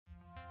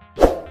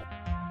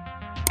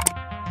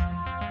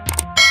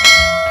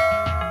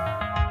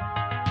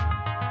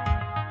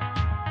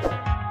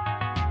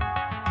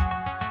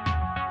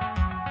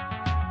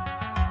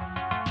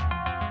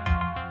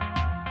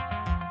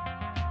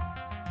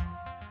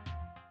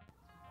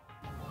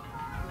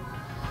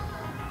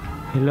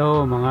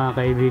Hello mga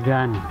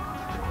kaibigan,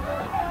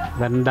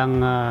 gandang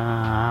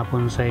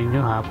hapon sa inyo.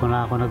 Hapon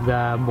na ako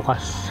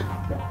nagbukas,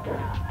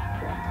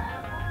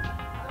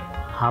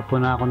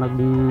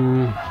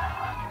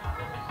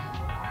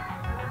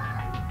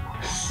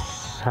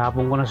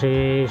 hapon ko na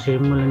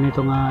simulan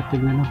nitong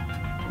ating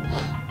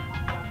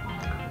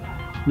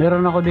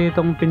meron ako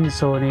ditong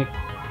Pensonic.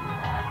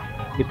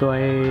 Ito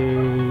ay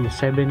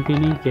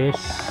 17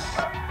 inches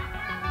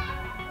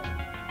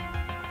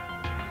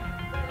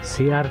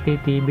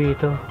CRT TV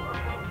ito.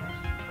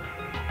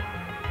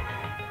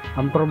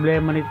 Ang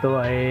problema nito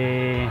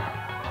ay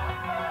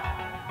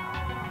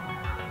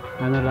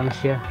lang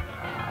siya,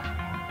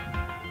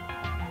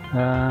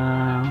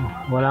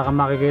 wala kang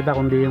makikita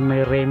kundi yung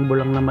may rainbow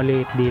lang na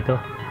maliit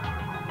dito.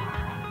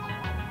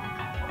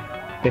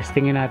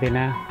 Testingin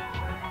natin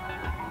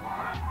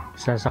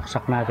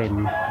sasaksak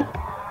natin.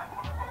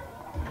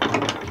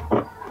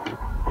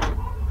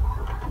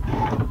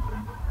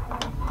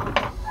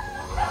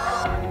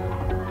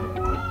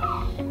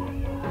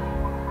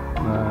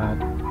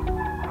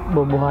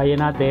 Bubuhayin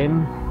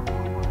natin.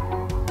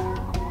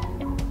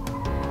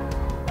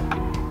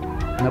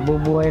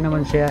 Nabubuhay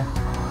naman siya.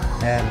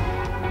 Ayan.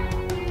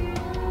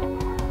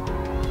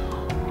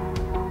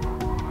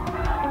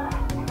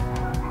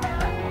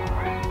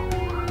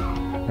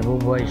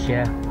 Nabubuhay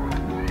siya.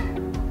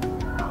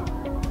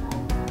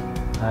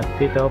 At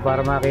dito,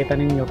 para makita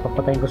ninyo,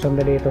 papatayin ko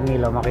sandali itong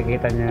ilaw,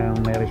 makikita nyo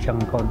mayroon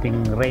siyang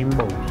kaunting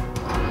rainbow.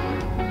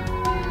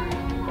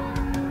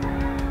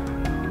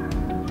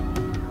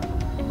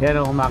 Yan,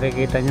 kung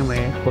makikita nyo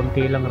may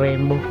konti lang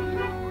rainbow,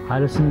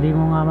 halos hindi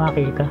mo nga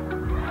makita.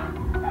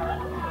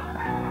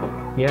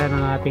 Yan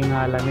ang ating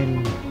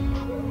alamin,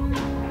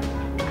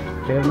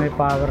 pero may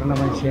power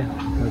naman siya.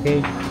 Okay,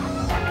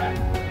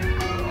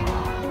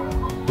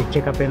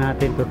 i-check upin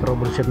natin,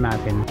 troubleshoot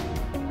natin.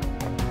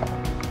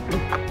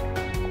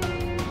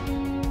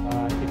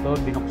 Ito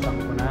binuksan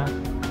ko na,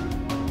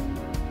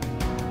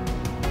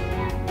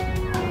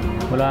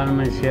 wala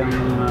naman siyang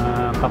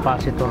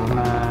capacitor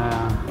na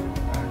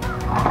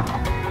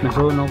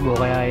nasunog, o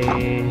kaya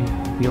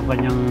yung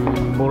kanyang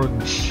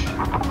bulge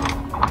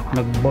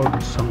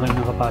nag-bulge ang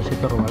kanyang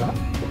capacitor, wala.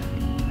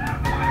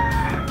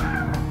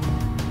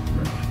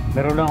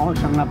 Pero lang ako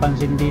isang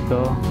napansin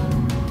dito,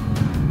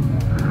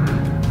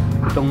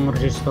 itong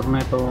resistor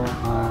na ito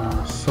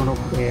sunog.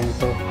 Ayan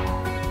ito,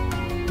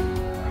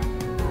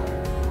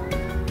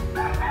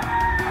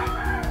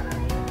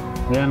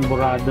 ayan,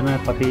 burado na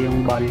pati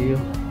yung value.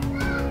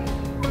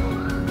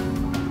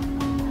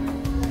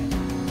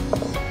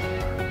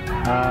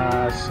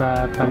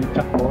 Sa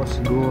tansya ko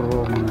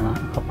siguro mga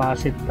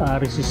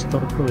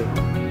resistor to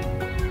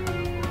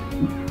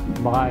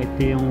baka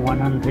ito yung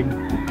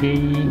 100k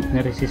na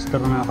resistor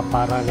na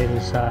nakaparallel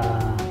sa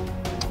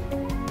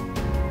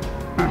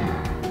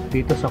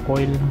dito sa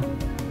coil,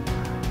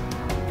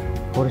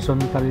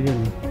 horizontal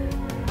yun.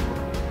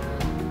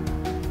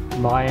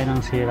 Baka yan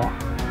ang sira.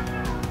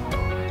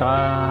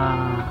 Tsaka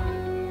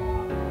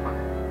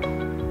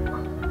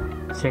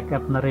check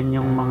up na rin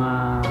yung mga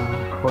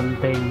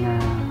konting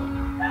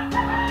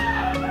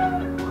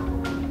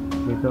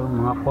dito,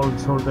 mga cold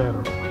solder.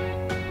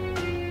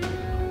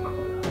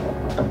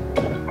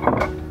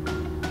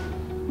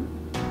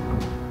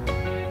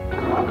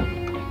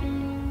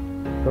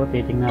 So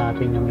titingnan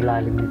natin yung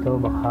ilalim nito,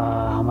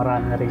 baka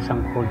marami na rin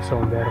siyang cold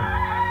solder.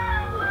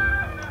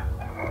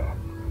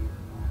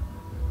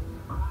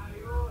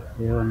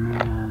 Yun,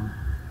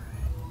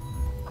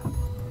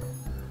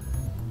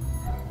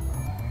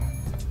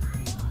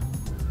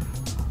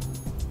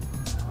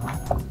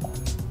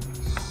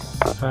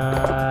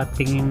 sa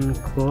tingin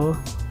ko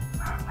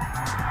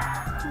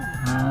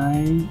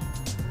ay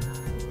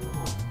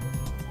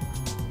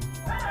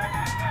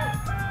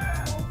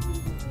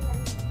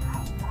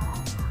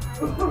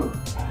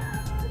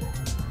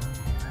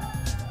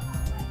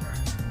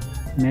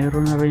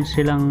meron na rin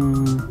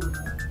silang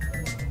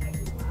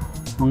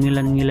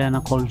mangilan-ngilan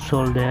na cold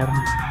solder,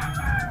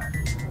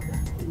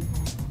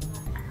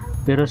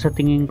 pero sa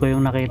tingin ko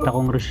yung nakita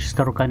kong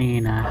resistor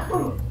kanina,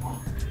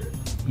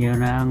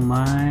 yun ang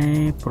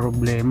may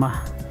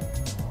problema.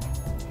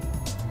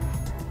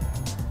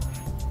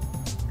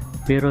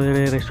 Pero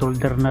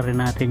i-resolder na rin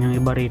natin yung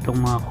iba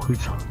ritong mga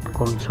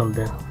cold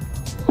solder.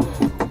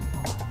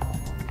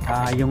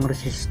 Yung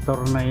resistor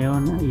na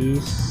yun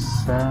is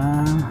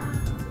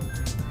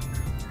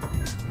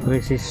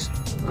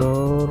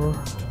resistor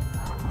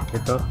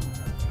ito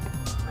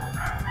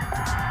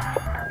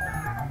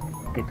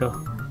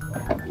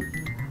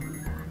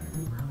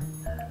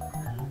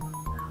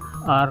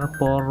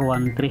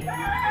R413.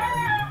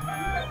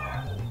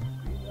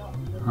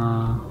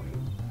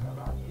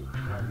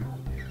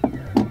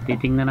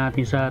 Titingnan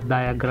natin sa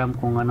diagram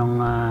kung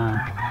anong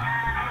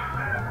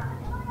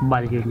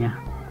value nya.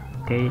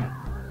 Okay,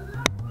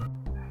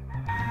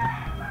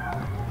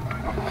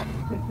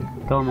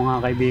 ito mga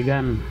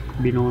kaibigan,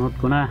 binunot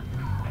ko na.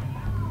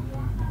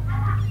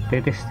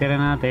 Tetesterin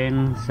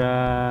natin sa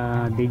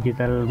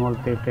digital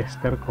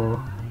multitester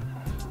ko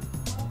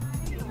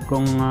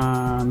kung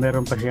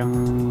meron pa siyang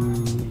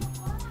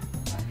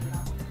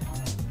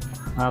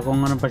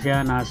Kung ano pa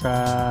siya, nasa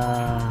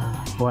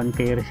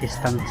 1K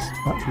resistance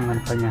pa, ang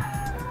ano pa niya,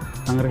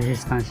 ang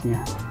resistance niya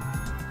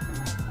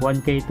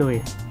 1K to eh,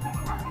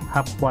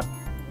 half watt.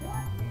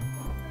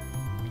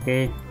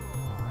 Okay,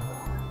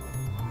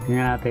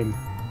 tingnan natin.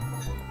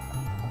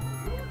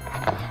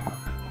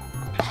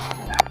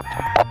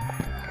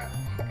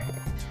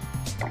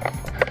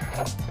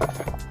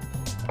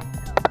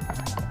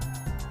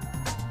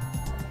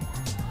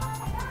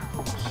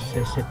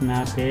 Set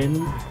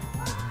natin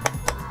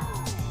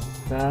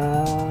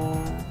sa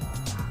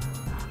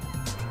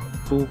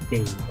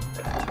 2K.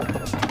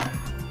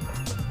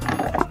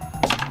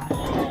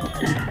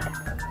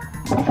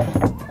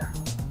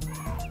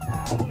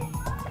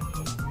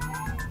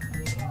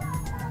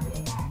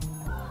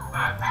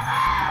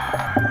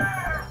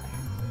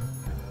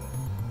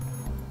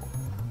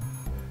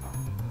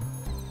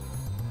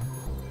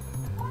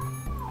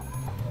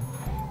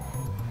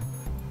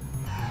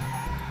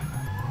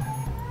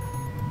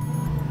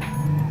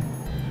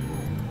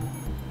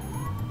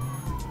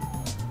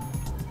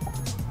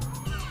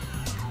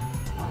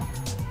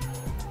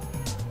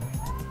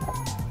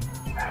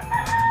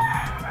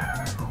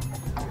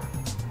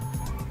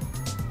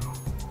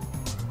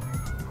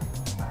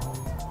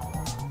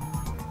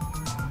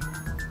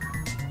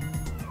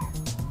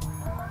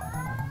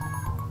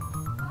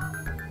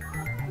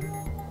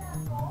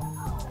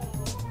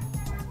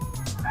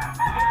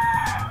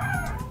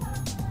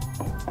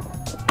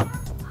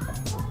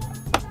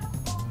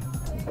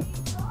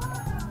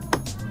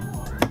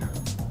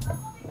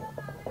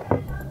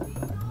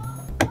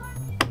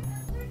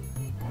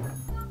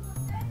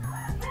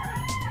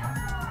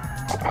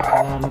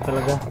 Ano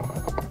talaga,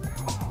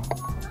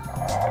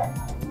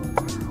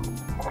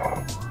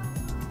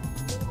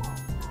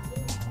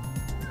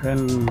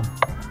 yan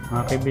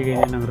makibigay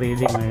niya ng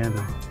reading. Ayan,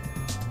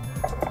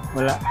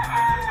 wala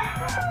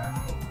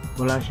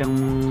siyang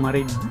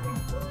marid,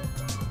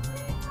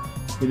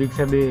 ibig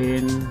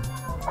sabihin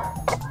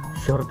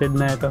shorted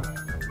na ito.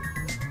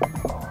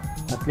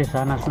 At least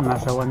sana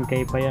nasa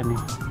 1K pa yan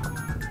eh.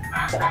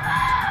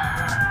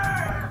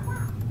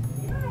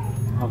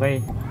 Okay,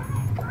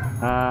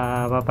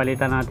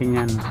 papalitan natin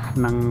yan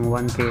ng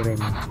 1K rin.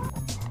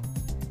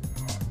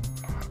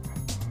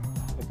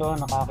 Ito,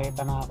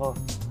 nakakita na ako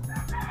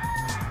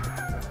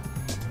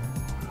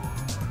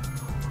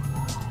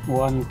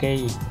 1K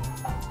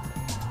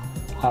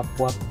half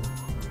watt,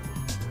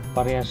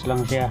 parehas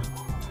lang siya.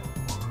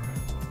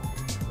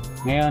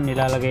 Ngayon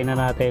nilalagay na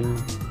natin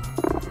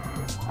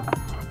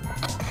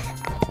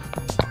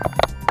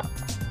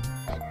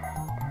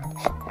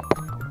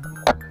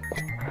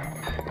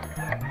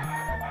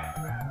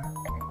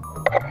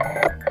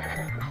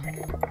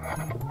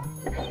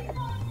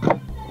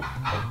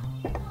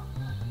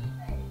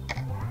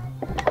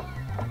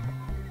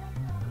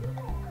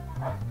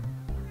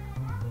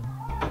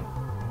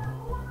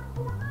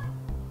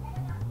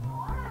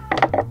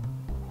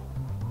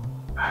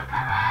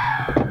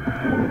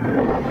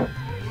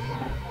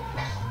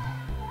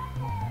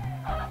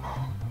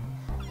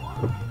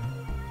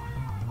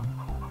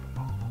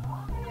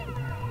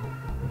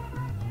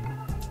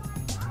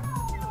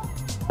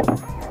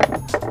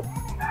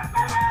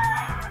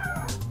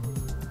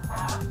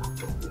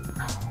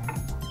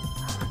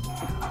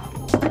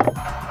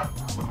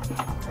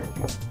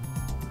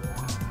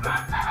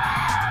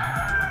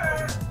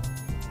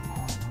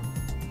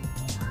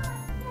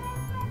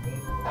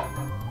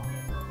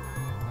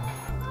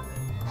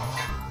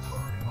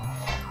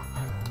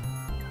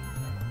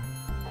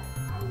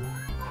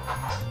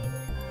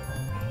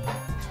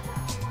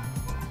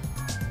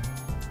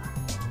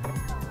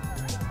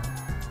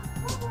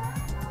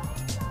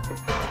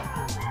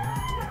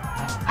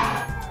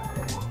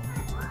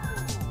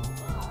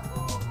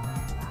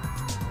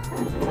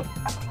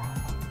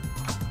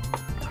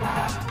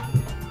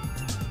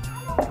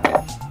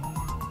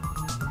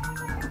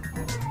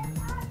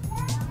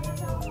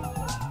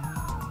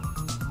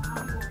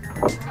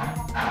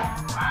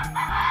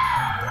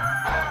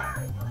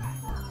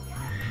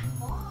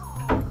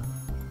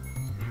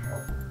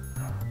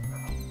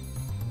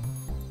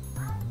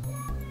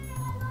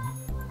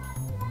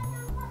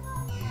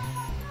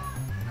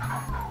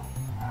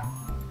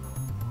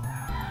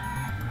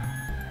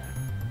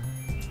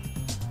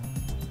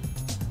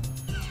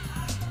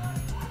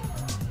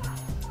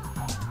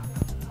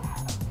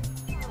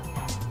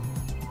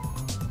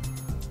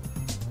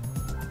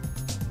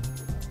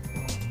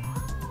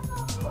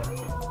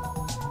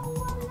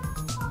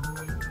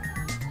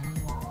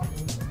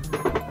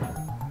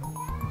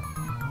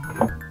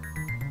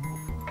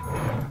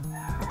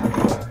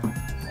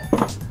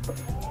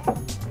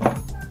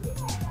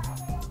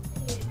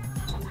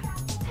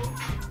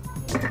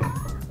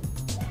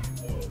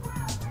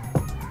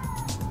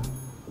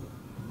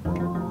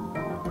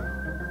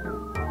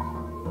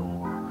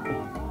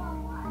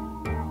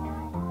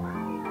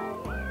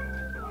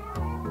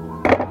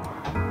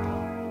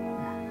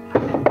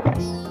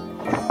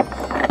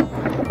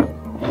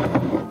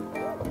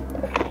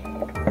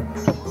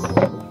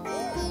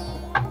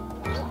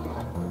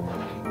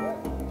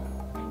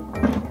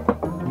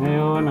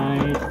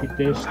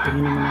testing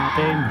naman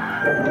natin.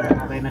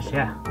 Okay na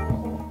siya.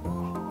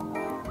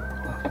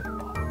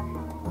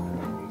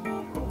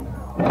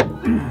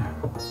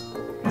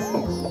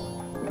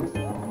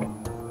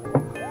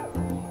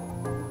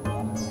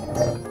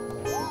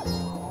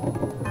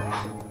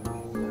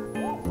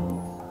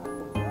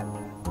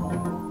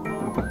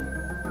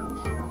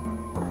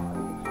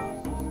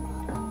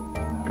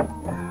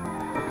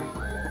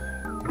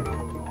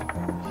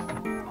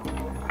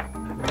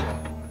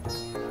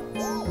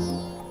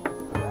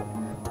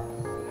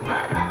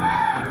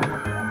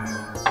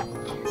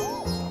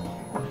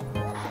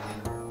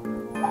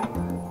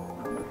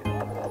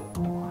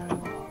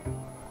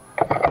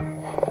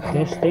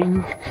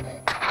 Testing.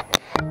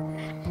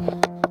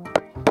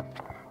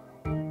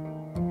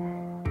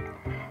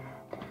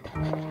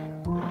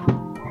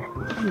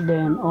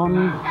 Then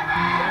on.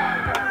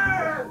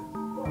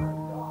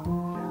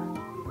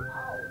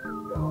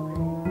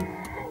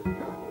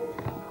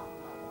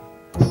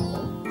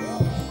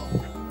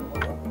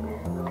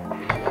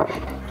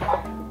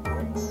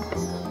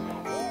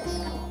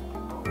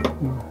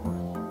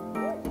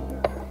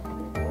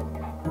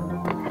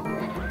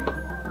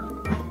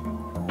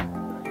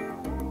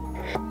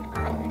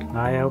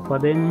 Ayaw pa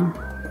din,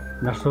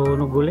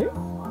 nasunog uli.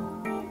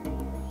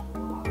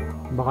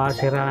 Baka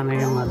sira na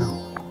yung ano,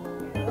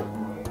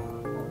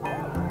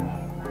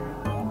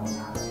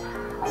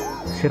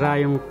 sira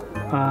yung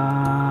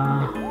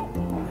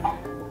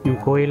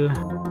coil.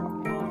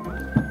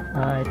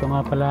 Ito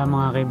nga pala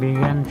mga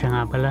kaibigan, siya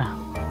nga pala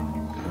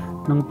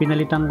nung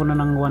pinalitan ko na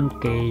ng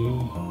 1K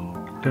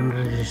itong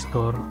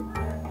resistor,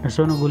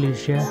 nasunog uli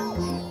siya.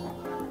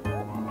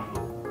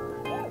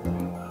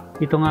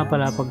 Ito nga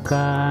pala,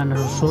 pagka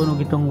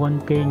nasusunog itong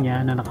 1K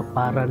nya na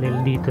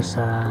nakaparallel dito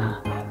sa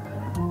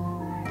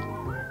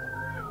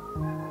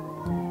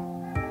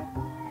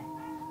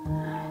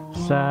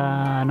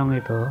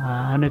anong ito,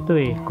 ano ito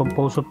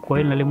composite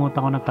coil,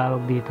 nalimutan ko na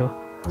tawag dito.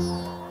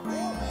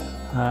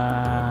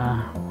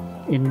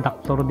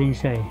 Inductor din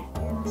siya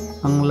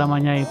ang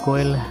laman niya ay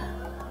coil.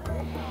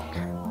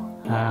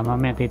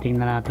 Mamaya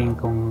titingnan natin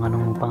kung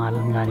anong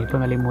pangalan nga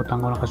nito, nalimutan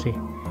ko na kasi.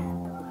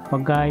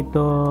 Pagka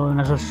ito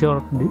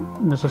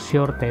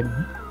nasa-shorted,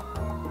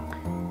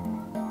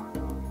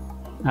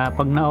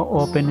 pag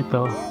na-open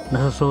ito,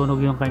 nasusunog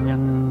yung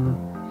kanyang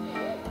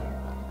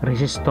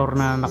resistor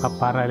na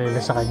nakaparallel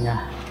sa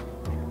kanya.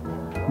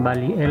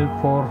 Bali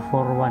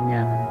L441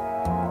 yan,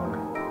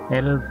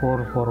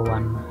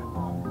 L441.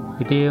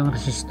 Ito yung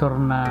resistor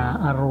na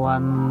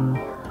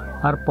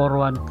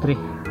R413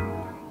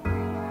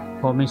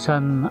 o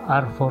minsan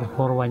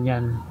R441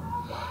 yan.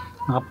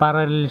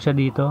 Nakaparallel siya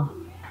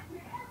dito,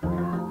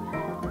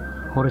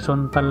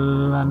 horizontal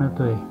ano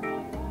to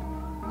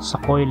sa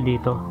coil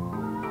dito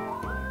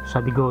sa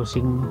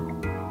degaussing.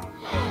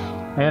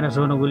 Ayan,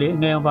 nasunog uli.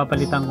 Ngayon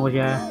papalitan ko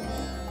siya.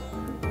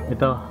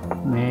 Ito,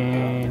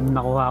 may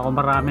nakuha ako,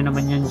 marami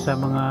naman yan sa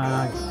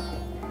mga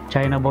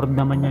China board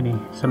naman yan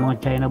sa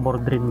mga China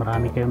board rin,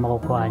 marami kayong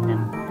makukuha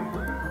yan.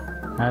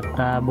 At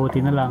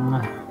buti na lang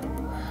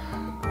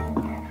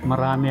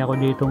marami ako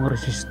ditong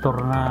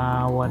resistor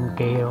na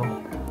 1K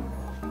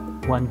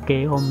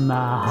ohm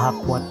na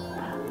half watt.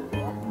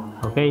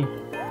 Okay,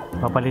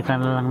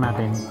 papalitan na lang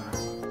natin.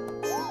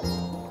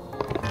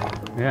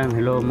 Ayan,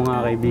 hello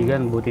mga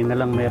kaibigan, buti na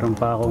lang meron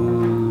pa akong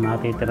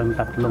natitirang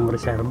tatlong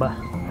reserba,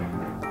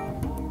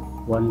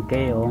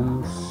 1K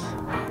ohms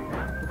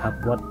half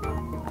watt,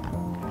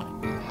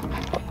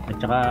 at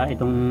saka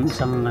itong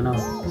isang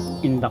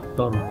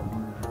inductor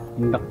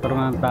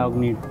nga ang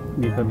tawag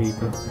dito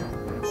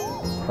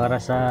para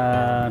sa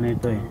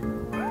ito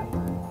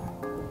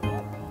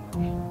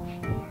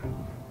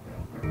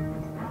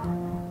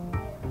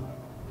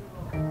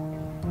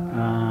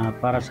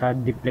para sa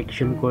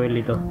deflection coil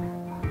ito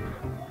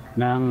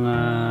ng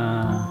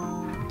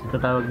ito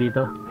tawag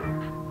dito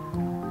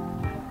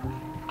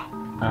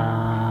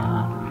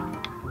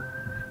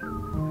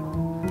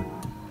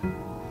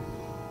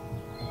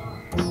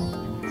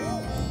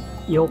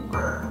yoke.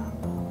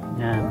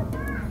 Yan,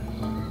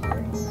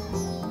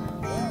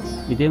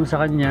 ito yung sa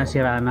kanya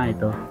sira na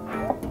ito.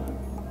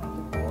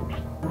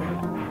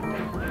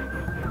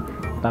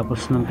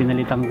 Tapos nung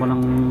pinalitan ko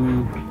ng,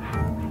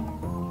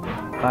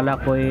 kala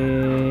ko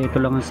ito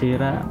lang ang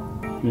sira,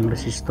 yung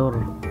resistor.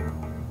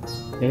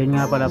 Yun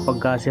nga pala,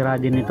 pagka sira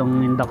din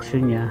itong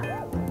induction nya,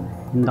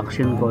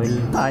 induction coil,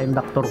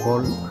 inductor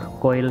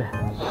coil,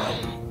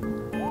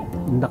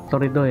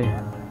 inductor ito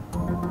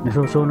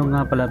nasusunog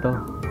nga pala to.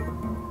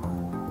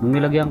 Nung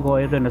nilagyan ko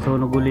ito,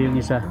 nasunog uli yung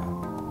isa.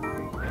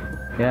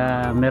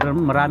 Kaya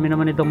marami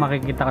naman itong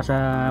makikita ka sa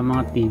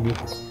mga TV,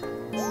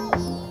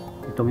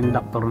 itong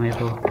inductor na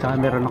ito. Tsaka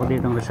meron ako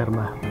ditong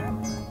reserva,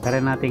 kaya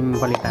nating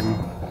palitan.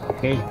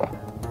 Okay,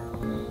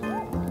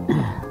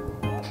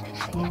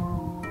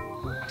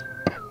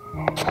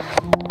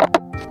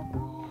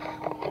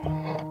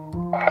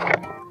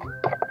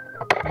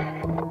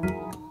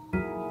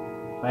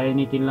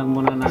 painitin lang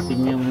muna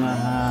natin yung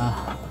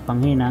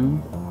panghinang.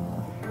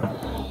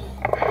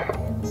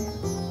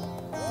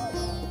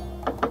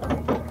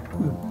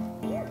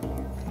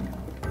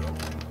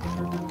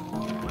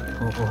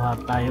 kuha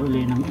tayo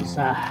uli ng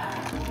isa.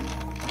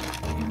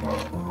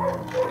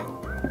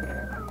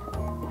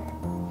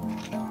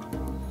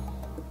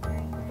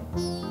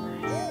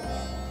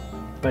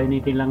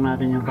 Painitin lang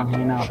natin yung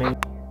panghina, okay?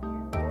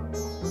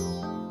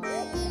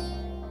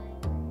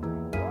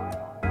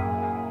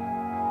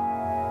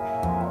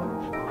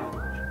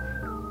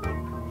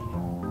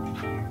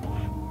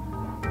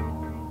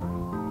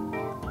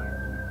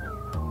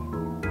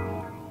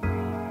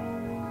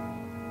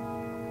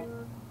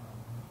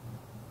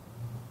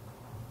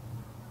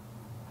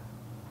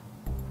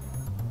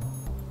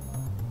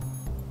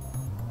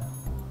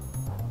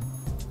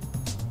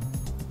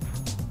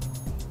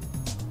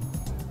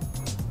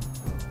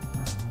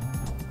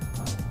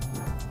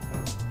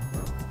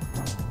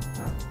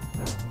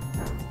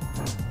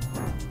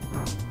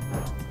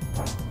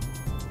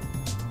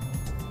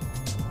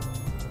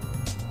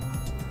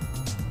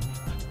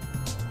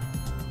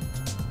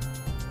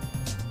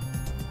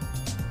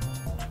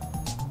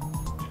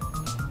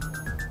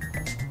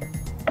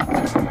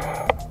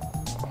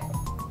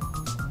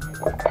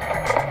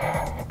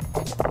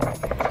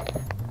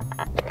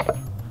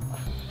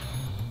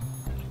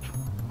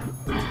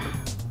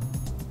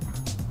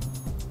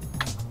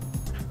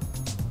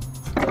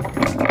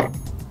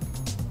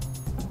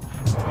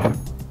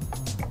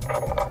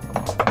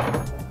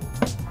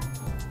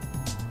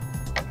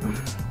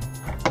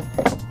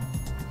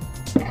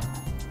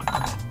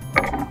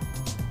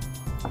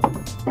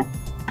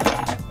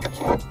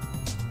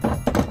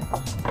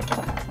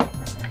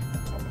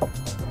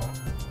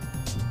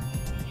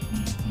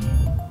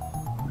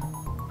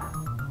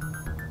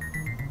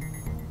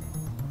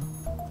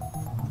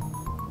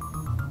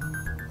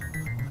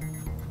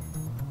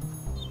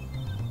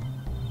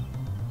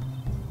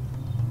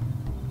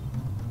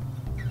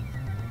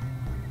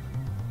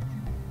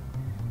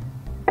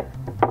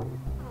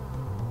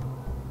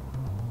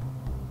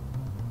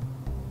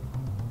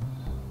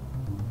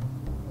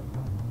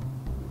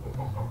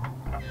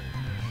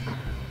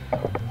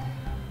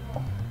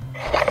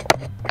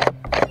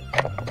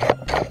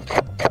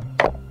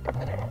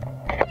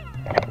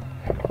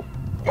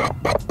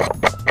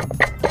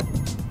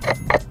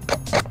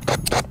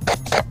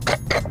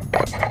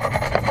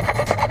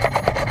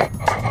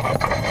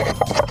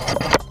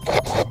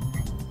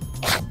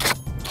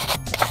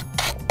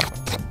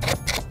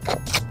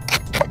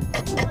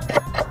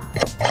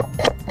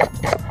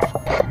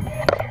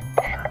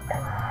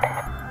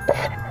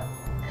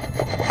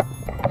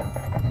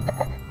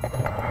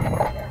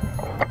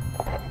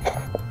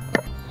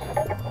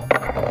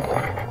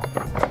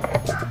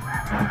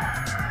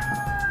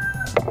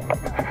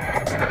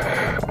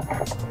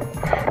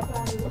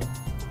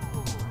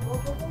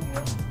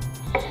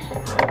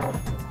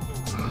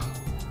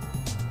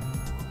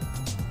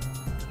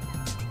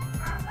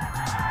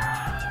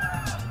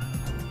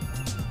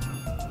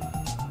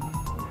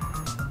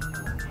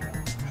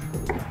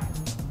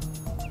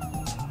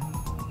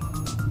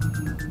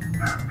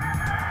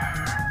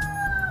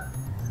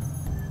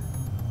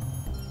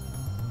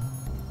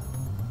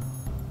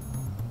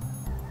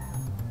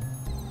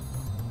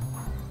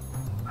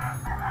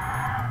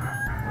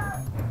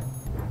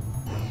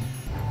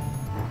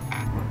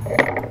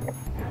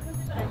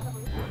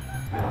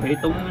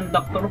 Itong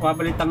inductor,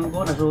 papalitan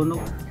ko, nasunog.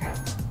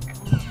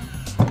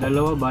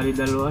 Dalawa, bali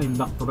dalawa,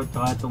 inductor at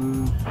saka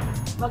itong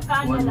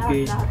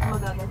 1K.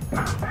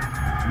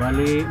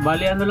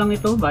 Bali ano lang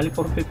ito, bali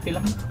 450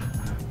 lang.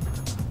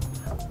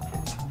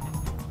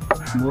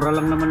 Mura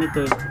lang naman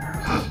ito eh.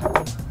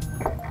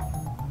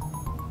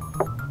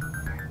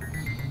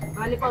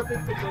 Bali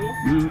 450 ko yan?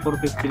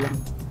 450 lang.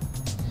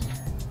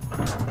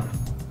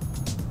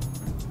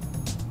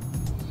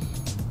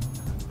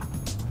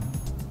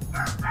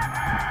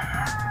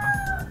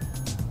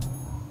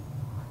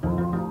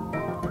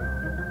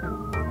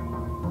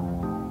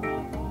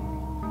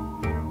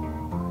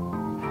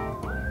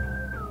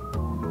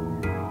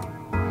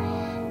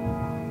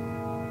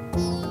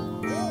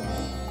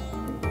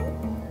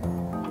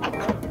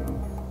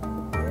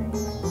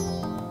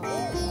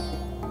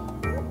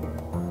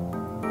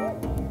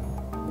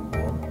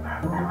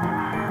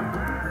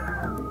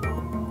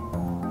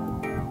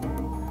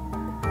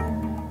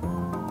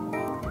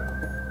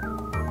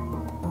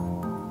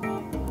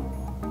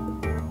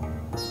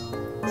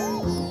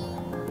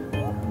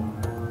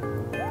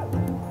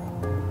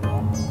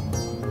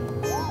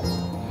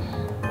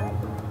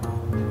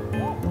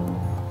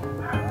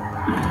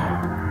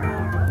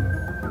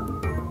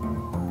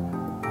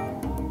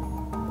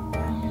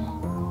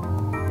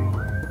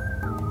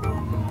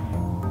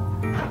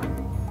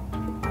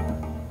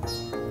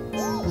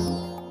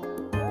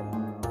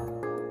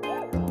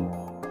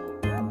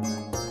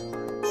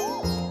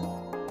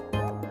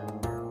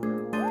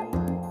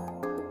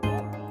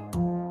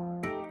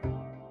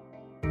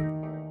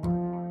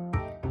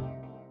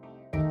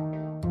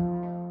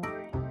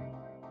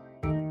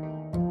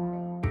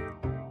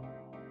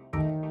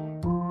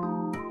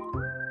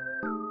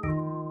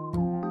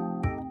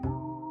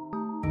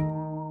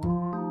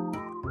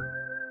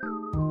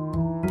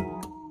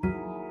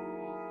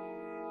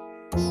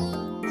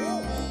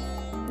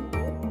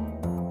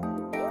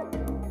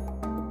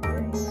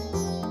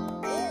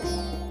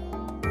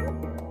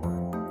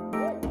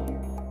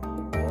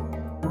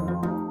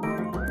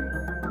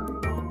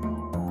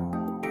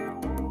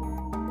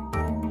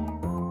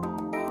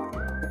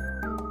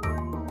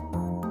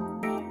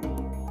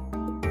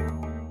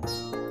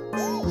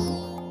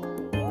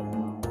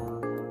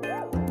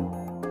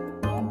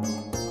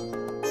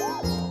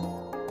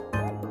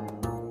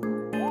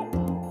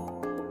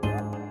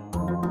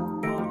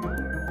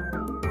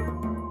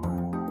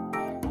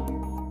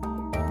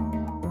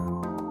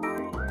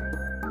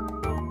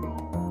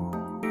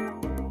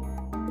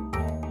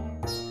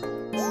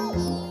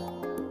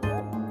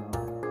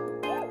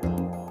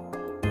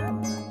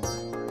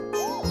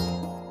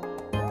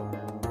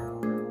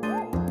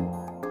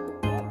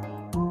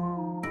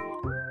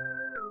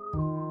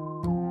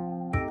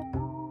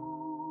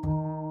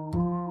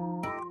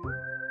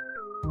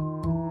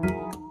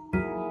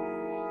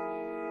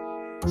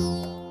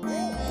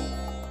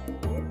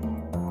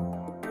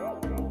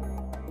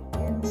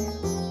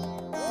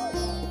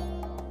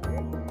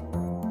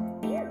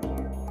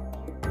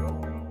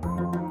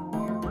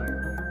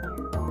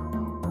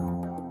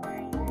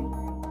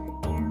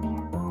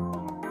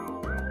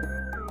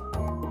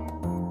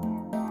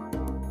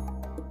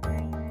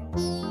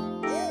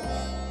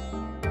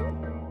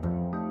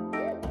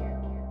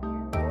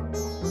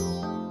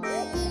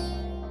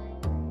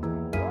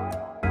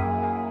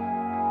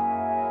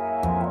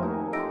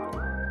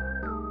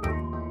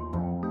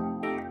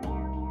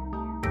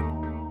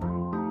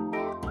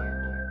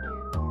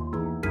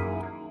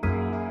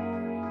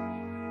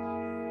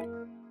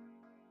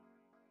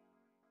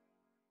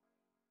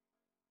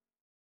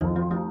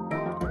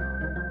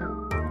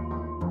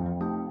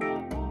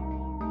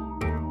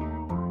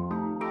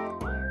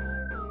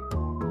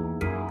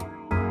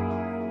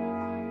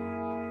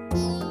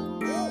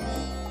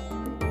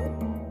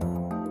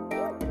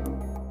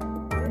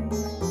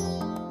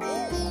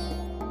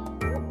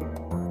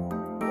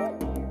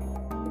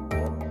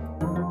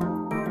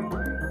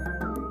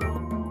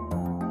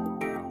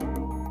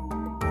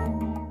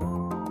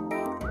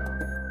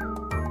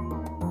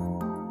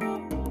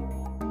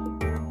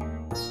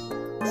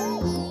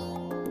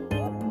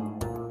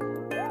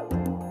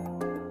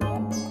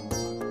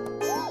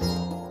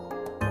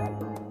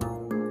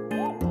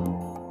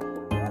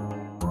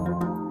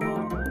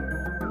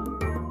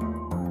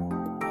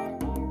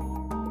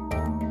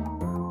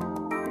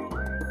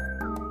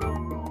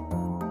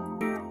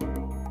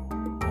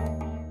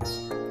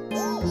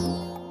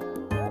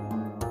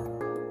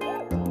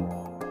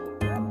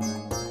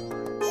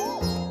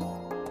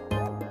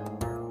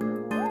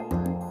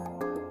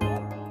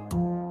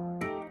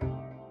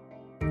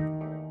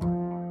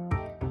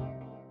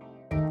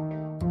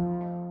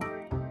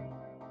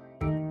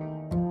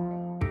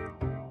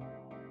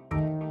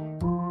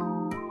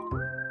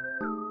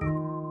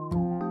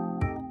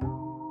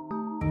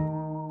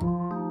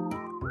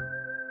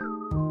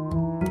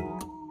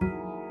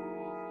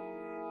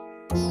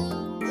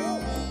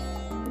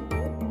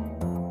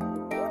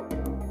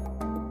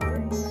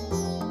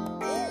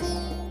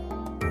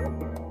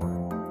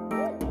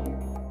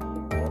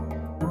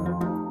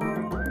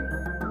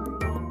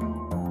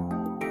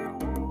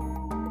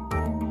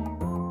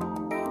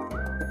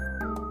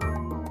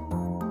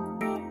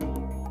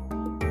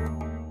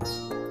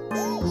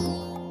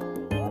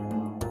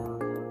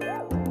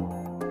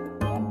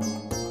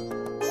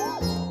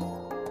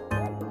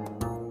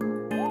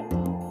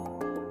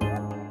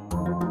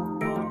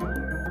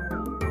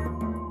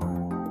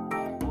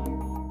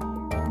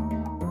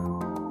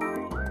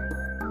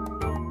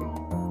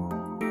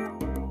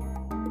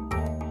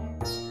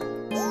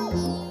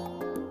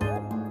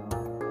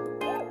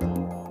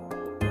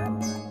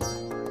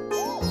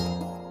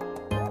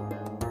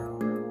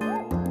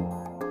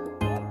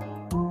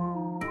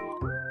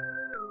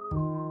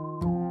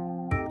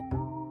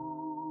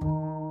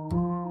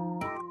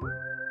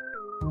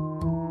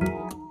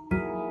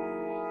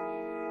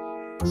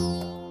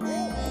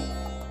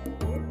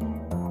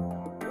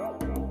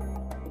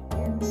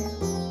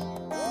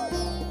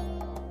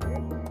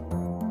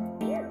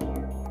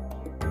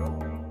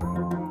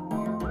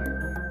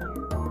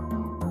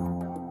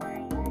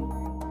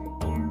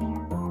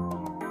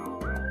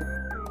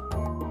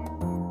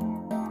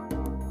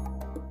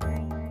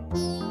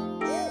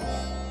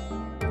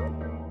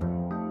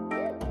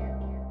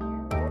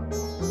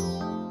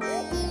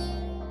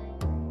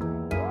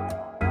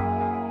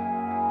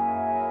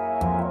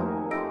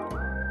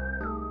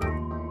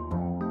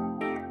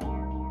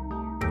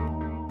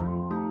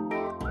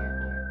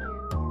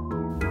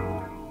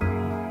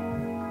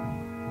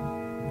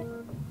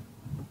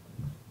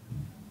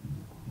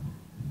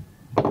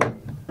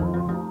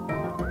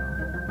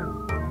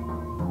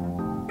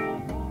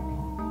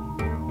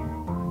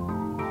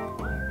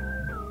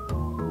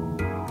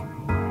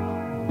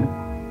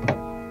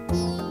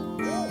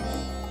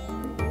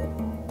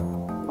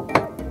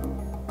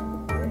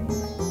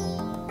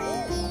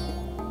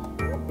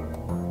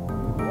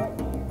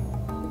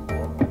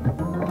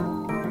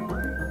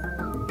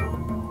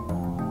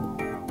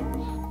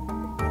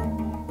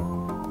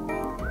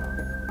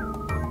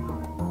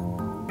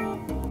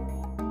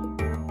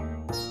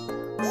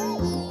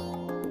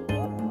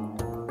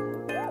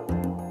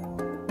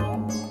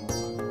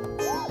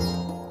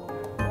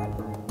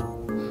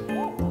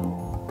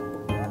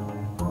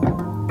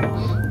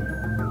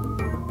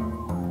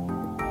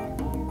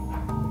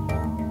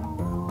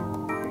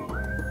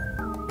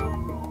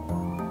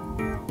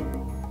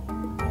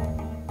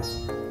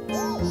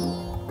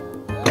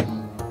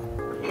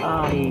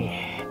 Ay,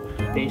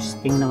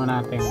 testing naman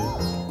natin.